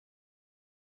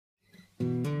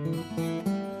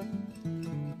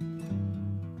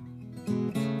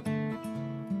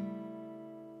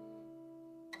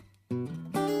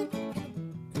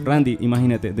Randy,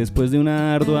 imagínate, después de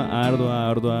una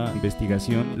ardua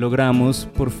investigación, logramos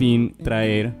por fin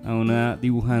traer a una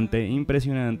dibujante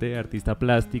impresionante, artista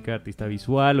plástica, artista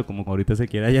visual, o como ahorita se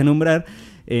quiera ya nombrar,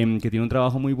 que tiene un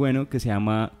trabajo muy bueno que se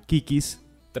llama Kikis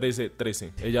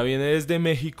 1313. Ella viene desde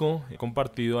México, he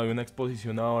compartido, hay una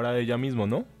exposición ahora de ella mismo,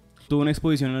 ¿no? Tuvo una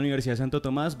exposición en la Universidad de Santo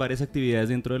Tomás, varias actividades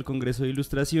dentro del Congreso de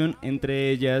Ilustración,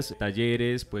 entre ellas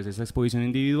talleres, pues esa exposición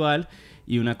individual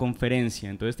y una conferencia.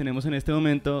 Entonces tenemos en este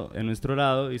momento en nuestro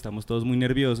lado, y estamos todos muy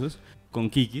nerviosos, con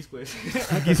Kikis pues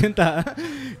aquí sentada.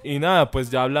 Y nada, pues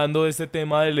ya hablando de este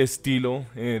tema del estilo,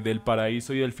 del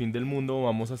paraíso y del fin del mundo,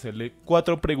 vamos a hacerle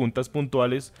 4 preguntas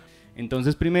puntuales.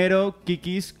 Entonces primero,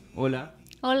 Kikis, hola.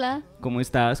 Hola. ¿Cómo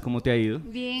estás? ¿Cómo te ha ido?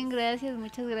 Bien, gracias.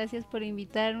 Muchas gracias por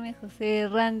invitarme, José,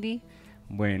 Randy.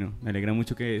 Bueno, me alegra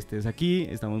mucho que estés aquí.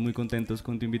 Estamos muy contentos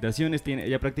con tu invitación.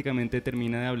 Ella prácticamente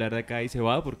termina de hablar de acá y se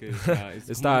va porque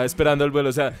está esperando el vuelo.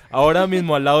 O sea, ahora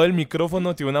mismo al lado del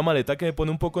micrófono tiene una maleta que me pone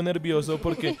un poco nervioso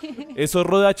porque esos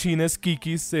rodachines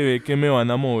Kikis se ve que me van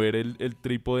a mover el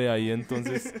trípode ahí.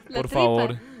 Entonces, por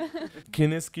favor,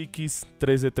 ¿quién es Kikis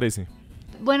 1313?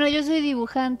 Bueno, yo soy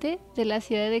dibujante de la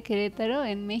ciudad de Querétaro,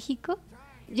 en México.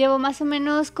 Llevo más o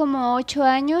menos como 8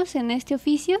 años en este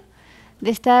oficio,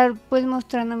 de estar pues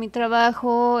mostrando mi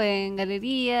trabajo en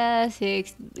galerías,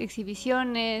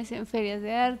 exhibiciones, en ferias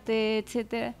de arte,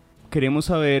 etcétera. Queremos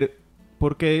saber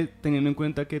por qué, teniendo en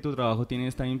cuenta que tu trabajo tiene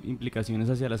estas implicaciones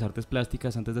hacia las artes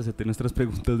plásticas, antes de hacerte nuestras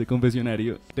preguntas de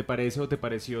confesionario, ¿te parece o te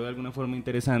pareció de alguna forma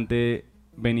interesante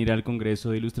venir al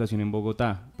Congreso de Ilustración en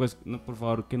Bogotá? Pues no, por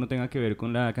favor, que no tenga que ver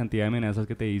con la cantidad de amenazas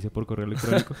que te hice por correo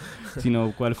electrónico,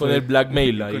 sino cuál fue... Con el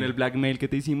blackmail ahí. Con el blackmail que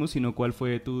te hicimos, sino cuál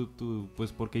fue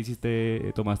pues por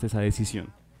qué tomaste esa decisión.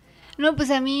 No,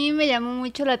 pues a mí me llamó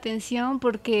mucho la atención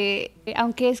porque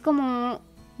aunque es como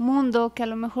un mundo que a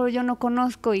lo mejor yo no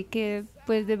conozco y que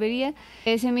pues debería,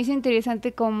 se me hizo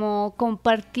interesante como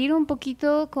compartir un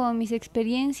poquito con mis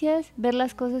experiencias, ver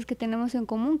las cosas que tenemos en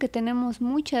común, que tenemos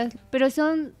muchas, pero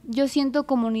yo siento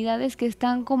comunidades que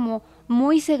están como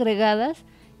muy segregadas,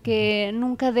 que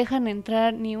nunca dejan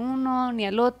entrar ni uno ni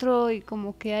al otro y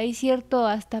como que hay cierto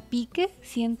hasta pique,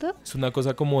 siento. Es una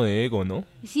cosa como de ego, ¿no?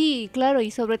 Sí, claro,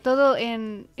 y sobre todo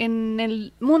en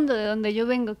el mundo de donde yo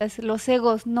vengo, los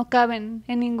egos no caben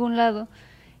en ningún lado.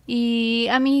 Y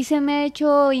a mí se me ha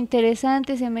hecho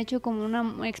interesante, se me ha hecho como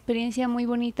una experiencia muy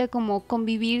bonita como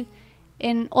convivir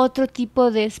en otro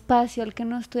tipo de espacio al que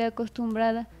no estoy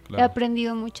acostumbrada. Claro. He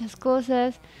aprendido muchas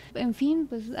cosas, en fin,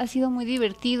 pues ha sido muy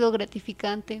divertido,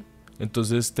 gratificante.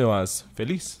 Entonces, ¿te vas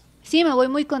feliz? Sí, me voy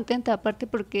muy contenta, aparte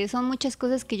porque son muchas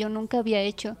cosas que yo nunca había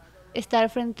hecho. Estar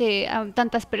frente a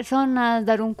tantas personas,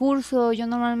 dar un curso, yo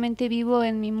normalmente vivo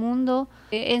en mi mundo,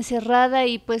 encerrada,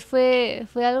 y pues fue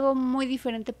algo muy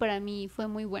diferente para mí y fue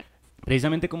muy bueno.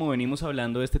 Precisamente como venimos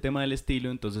hablando de este tema del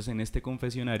estilo, entonces en este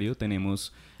confesionario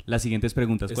tenemos las siguientes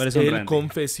preguntas. ¿Cuáles son, el Randy?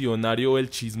 Confesionario, el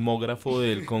chismógrafo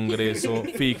del Congreso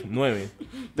FIG 9.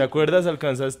 ¿Te acuerdas?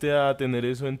 ¿Alcanzaste a tener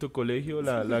eso en tu colegio?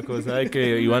 La cosa de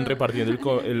que iban repartiendo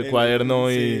el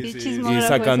cuaderno y sacando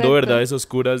exacto. Verdades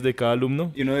oscuras de cada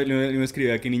alumno. Y uno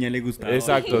escribía a qué niña le gustaba.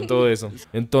 Exacto, todo eso.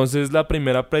 Entonces la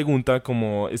primera pregunta,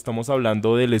 como estamos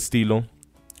hablando del estilo,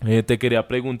 te quería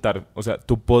preguntar, o sea,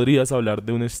 ¿tú podrías hablar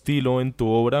de un estilo en tu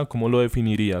obra? ¿Cómo lo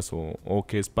definirías o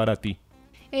qué es para ti?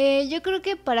 Yo creo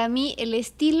que para mí el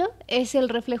estilo es el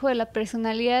reflejo de la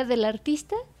personalidad del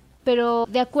artista, pero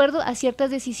de acuerdo a ciertas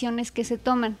decisiones que se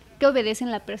toman, que obedecen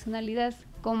la personalidad,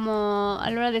 como a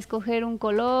la hora de escoger un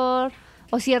color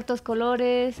o ciertos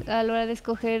colores, a la hora de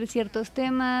escoger ciertos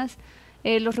temas,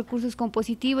 los recursos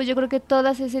compositivos. Yo creo que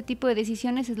todas ese tipo de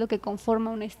decisiones es lo que conforma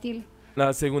un estilo.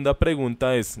 La segunda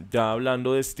pregunta es, ya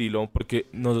hablando de estilo, porque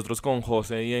nosotros con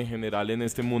José y en general en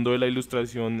este mundo de la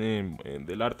ilustración,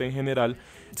 del arte en general,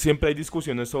 siempre hay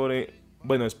discusiones sobre,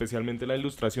 bueno, especialmente la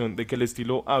ilustración, de que el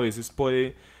estilo a veces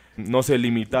puede, no sé,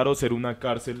 limitar o ser una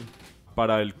cárcel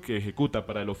para el que ejecuta,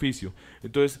 para el oficio.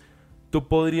 Entonces, ¿tú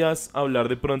podrías hablar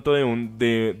de pronto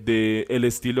de el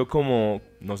estilo como,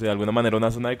 no sé, de alguna manera una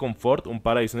zona de confort, un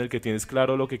paraíso en el que tienes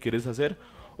claro lo que quieres hacer,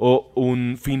 o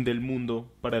un fin del mundo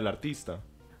para el artista?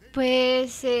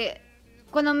 Pues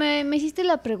cuando me hiciste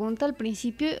la pregunta al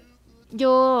principio,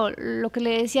 yo lo que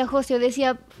le decía a José, yo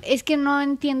decía, es que no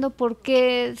entiendo por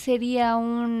qué sería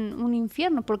un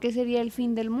infierno, por qué sería el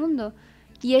fin del mundo.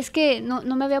 Y es que no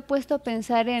me había puesto a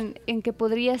pensar en que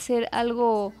podría ser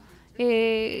algo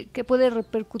que puede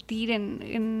repercutir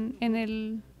en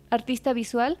el artista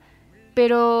visual,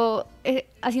 pero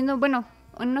haciendo, bueno,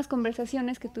 en unas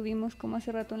conversaciones que tuvimos como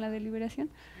hace rato en la deliberación,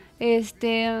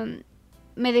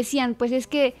 me decían, pues es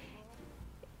que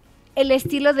el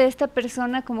estilo de esta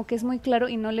persona como que es muy claro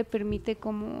y no le permite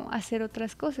como hacer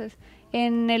otras cosas.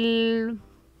 En el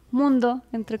mundo,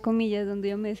 entre comillas, donde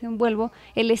yo me desenvuelvo,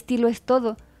 el estilo es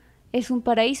todo, es un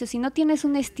paraíso. Si no tienes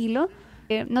un estilo,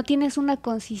 no tienes una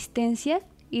consistencia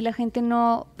y la gente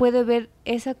no puede ver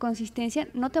esa consistencia,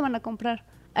 no te van a comprar.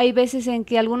 Hay veces en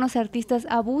que algunos artistas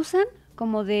abusan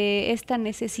como de esta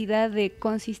necesidad de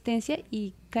consistencia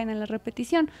y caen en la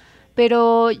repetición.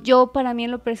 Pero yo, para mí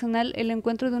en lo personal, el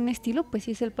encuentro de un estilo, pues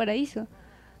sí es el paraíso.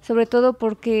 Sobre todo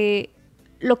porque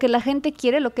lo que la gente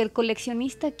quiere, lo que el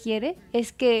coleccionista quiere,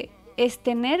 es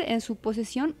tener en su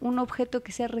posesión un objeto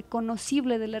que sea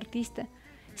reconocible del artista.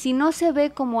 Si no se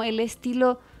ve como el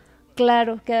estilo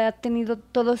claro que ha tenido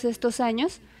todos estos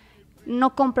años,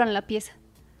 no compran la pieza.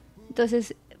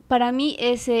 Entonces, para mí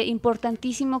es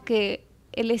importantísimo que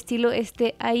el estilo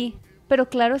esté ahí, pero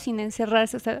claro, sin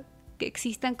encerrarse, o sea, que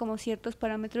existan como ciertos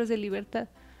parámetros de libertad.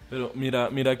 Pero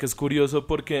mira que es curioso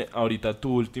porque ahorita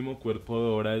tu último cuerpo de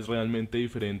obra es realmente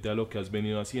diferente a lo que has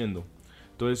venido haciendo.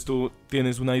 Entonces tú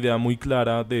tienes una idea muy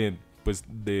clara de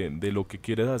lo que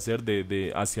quieres hacer,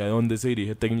 de hacia dónde se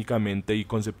dirige técnicamente y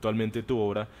conceptualmente tu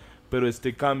obra, pero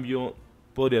este cambio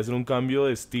podría ser un cambio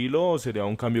de estilo o sería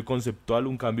un cambio conceptual,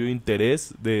 un cambio de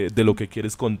interés de lo que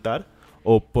quieres contar.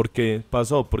 ¿O por qué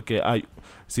pasó? Porque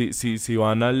si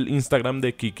van al Instagram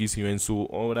de Kiki, si ven su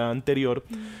obra anterior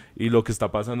y lo que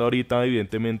está pasando ahorita,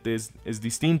 evidentemente es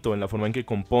distinto en la forma en que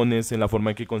compones, en la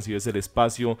forma en que concibes el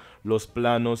espacio, los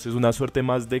planos, es una suerte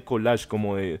más de collage,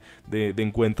 como de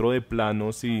encuentro de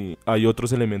planos y hay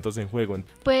otros elementos en juego.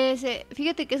 Pues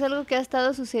fíjate que es algo que ha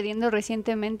estado sucediendo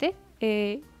recientemente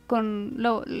con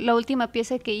la última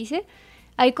pieza que hice.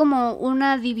 Hay como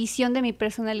una división de mi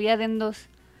personalidad en dos.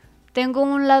 Tengo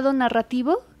un lado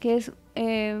narrativo, que es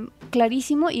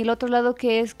clarísimo, y el otro lado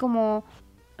que es como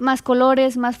más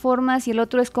colores, más formas, y el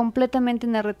otro es completamente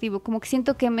narrativo. Como que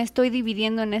siento que me estoy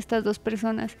dividiendo en estas dos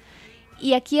personas.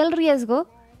 Y aquí el riesgo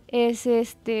es,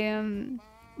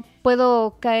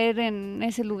 puedo caer en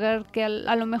ese lugar que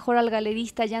a lo mejor al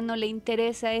galerista ya no le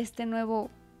interesa este nuevo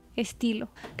estilo.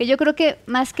 Que yo creo que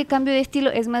más que cambio de estilo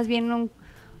es más bien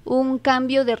un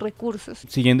cambio de recursos.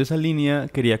 Siguiendo esa línea,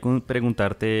 quería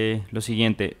preguntarte lo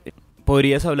siguiente.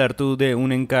 ¿Podrías hablar tú de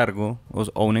un encargo,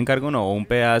 o un encargo no, o un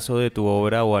pedazo de tu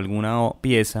obra o alguna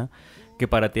pieza que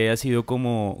para ti haya sido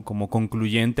como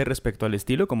concluyente respecto al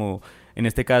estilo? Como en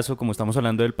este caso, como estamos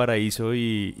hablando del paraíso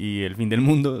y el fin del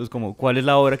mundo, es como, ¿cuál es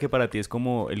la obra que para ti es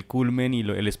como el culmen y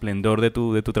el esplendor de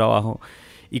tu trabajo?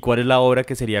 ¿Y cuál es la obra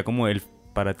que sería como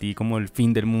para ti como el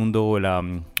fin del mundo o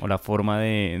la forma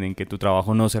en que tu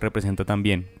trabajo no se representa tan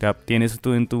bien? ¿Tienes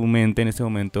tú en tu mente en este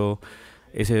momento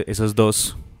esas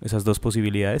dos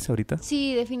posibilidades ahorita?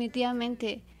 Sí,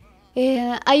 definitivamente.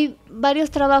 Hay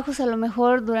varios trabajos a lo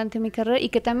mejor durante mi carrera y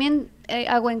que también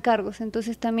hago encargos,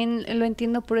 entonces también lo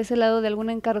entiendo por ese lado de algún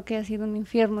encargo que ha sido un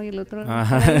infierno y el otro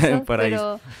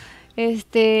paraíso.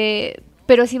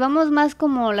 Pero si vamos más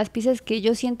como las piezas que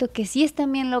yo siento que sí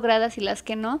están bien logradas y las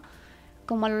que no,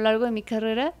 como a lo largo de mi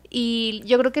carrera, y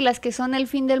yo creo que las que son el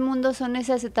fin del mundo son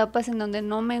esas etapas en donde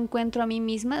no me encuentro a mí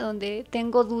misma, donde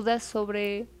tengo dudas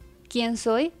sobre quién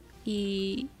soy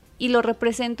y lo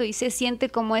represento y se siente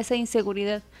como esa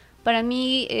inseguridad. Para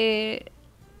mí,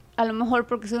 a lo mejor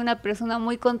porque soy una persona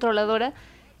muy controladora,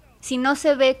 si no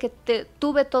se ve que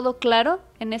tuve todo claro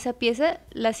en esa pieza,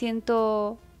 la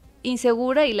siento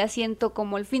insegura y la siento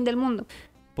como el fin del mundo.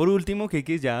 Por último,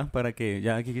 Kikis,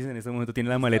 Kikis en este momento tiene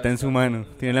la maleta en su mano.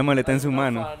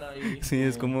 Sí,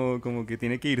 es como que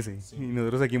tiene que irse. Sí. Y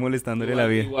nosotros aquí molestándole la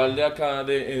vida. Igual de acá,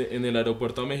 en el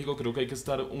aeropuerto de México, creo que hay que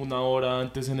estar 1 hora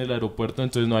antes en el aeropuerto,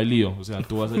 entonces no hay lío. O sea,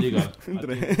 tú vas a llegar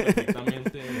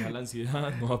perfectamente, deja la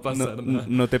ansiedad, no va a pasar nada.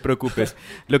 No te preocupes.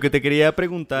 Lo que te quería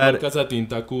preguntar... Marcas a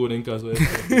tinta cubre en caso de...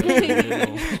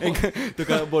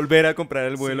 Toca volver a comprar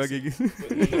el vuelo a Kikis.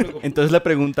 Entonces la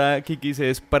pregunta, Kikis,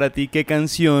 es para ti, ¿qué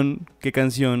canción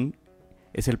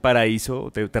es el paraíso?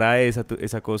 ¿Te trae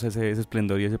esa cosa, ese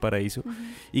esplendor y ese paraíso? Uh-huh.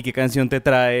 ¿Y qué canción te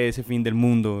trae ese fin del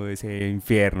mundo, ese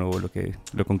infierno o lo que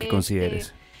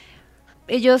consideres?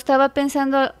 Yo estaba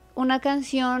pensando una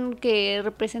canción que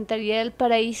representaría el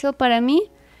paraíso para mí.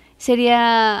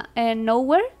 Sería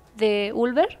Nowhere de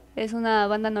Ulver. Es una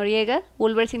banda noriega.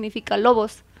 Ulver significa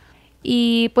lobos.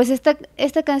 Y pues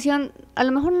esta canción a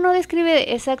lo mejor no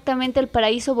describe exactamente el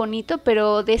paraíso bonito,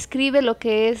 pero describe lo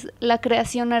que es la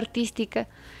creación artística,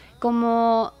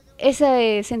 como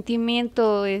ese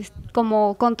sentimiento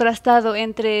como contrastado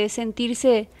entre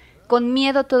sentirse con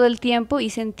miedo todo el tiempo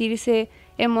y sentirse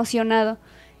emocionado.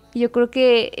 Y yo creo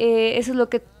que eso es lo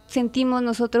que sentimos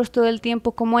nosotros todo el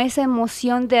tiempo, como esa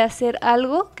emoción de hacer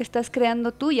algo que estás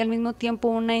creando tú y al mismo tiempo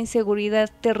una inseguridad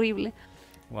terrible.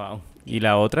 Wow. ¿Y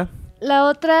la otra? La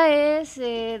otra es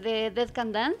de Dead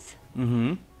Can Dance.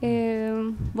 Uh-huh.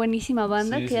 Buenísima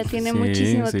banda Sí, que ya sí, tiene sí,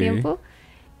 muchísimo sí. tiempo.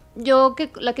 Yo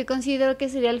la que considero que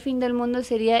sería el fin del mundo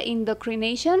sería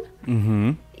Indoctrination.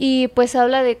 Uh-huh. Y pues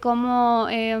habla de cómo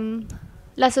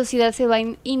la sociedad se va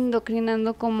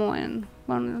indoctrinando como en...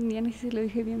 Bueno, ya ni sé si lo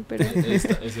dije bien, pero...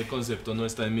 Ese concepto no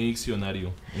está en mi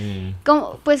diccionario.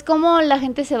 Pues como la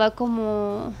gente se va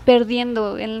como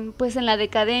perdiendo pues en la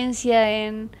decadencia,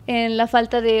 en la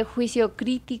falta de juicio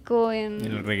crítico,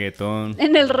 El reggaetón.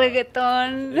 en el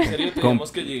reggaetón. ¿En serio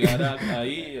tenemos que llegar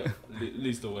ahí?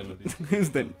 Listo, bueno.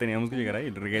 Listo. Teníamos que llegar ahí.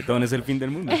 El reggaetón es el fin del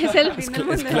mundo. Es el fin del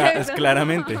mundo. Es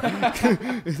claramente.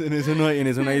 En eso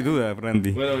no hay duda,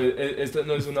 Randy. Bueno, esta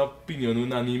no es una opinión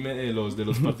unánime de los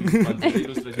participantes de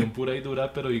Ilustración Pura y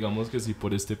Dura, pero digamos que sí,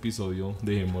 por este episodio,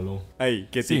 dejémoslo. Ahí,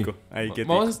 quietico. Ahí,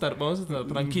 quietico. Vamos a estar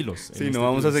tranquilos. Sí, no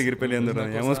vamos a seguir peleando,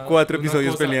 Randy. Llevamos 4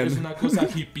 episodios peleando. Es una cosa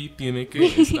hippie, tiene que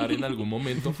estar en algún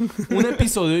momento. Un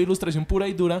episodio de Ilustración Pura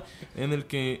y Dura en el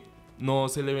que no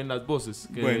se le ven las voces.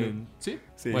 Bueno. ¿Sí?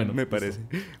 Sí, bueno, me listo. parece.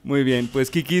 Muy bien,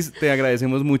 pues Kikis, te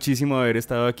agradecemos muchísimo haber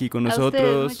estado aquí con A nosotros.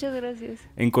 ustedes, muchas gracias.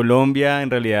 En Colombia, en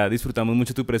realidad disfrutamos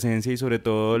mucho tu presencia y sobre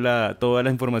todo toda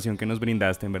la información que nos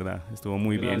brindaste, en verdad. Estuvo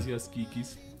muy bien. Gracias,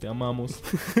 Kikis. Te amamos.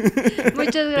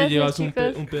 Muchas Te gracias, llevas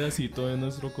chicos. un pedacito de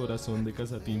nuestro corazón de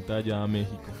Casatinta allá a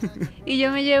México. Y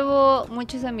yo me llevo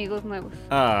muchos amigos nuevos.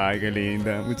 Ay, qué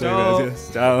linda. Muchas Chao.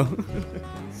 gracias. Chao.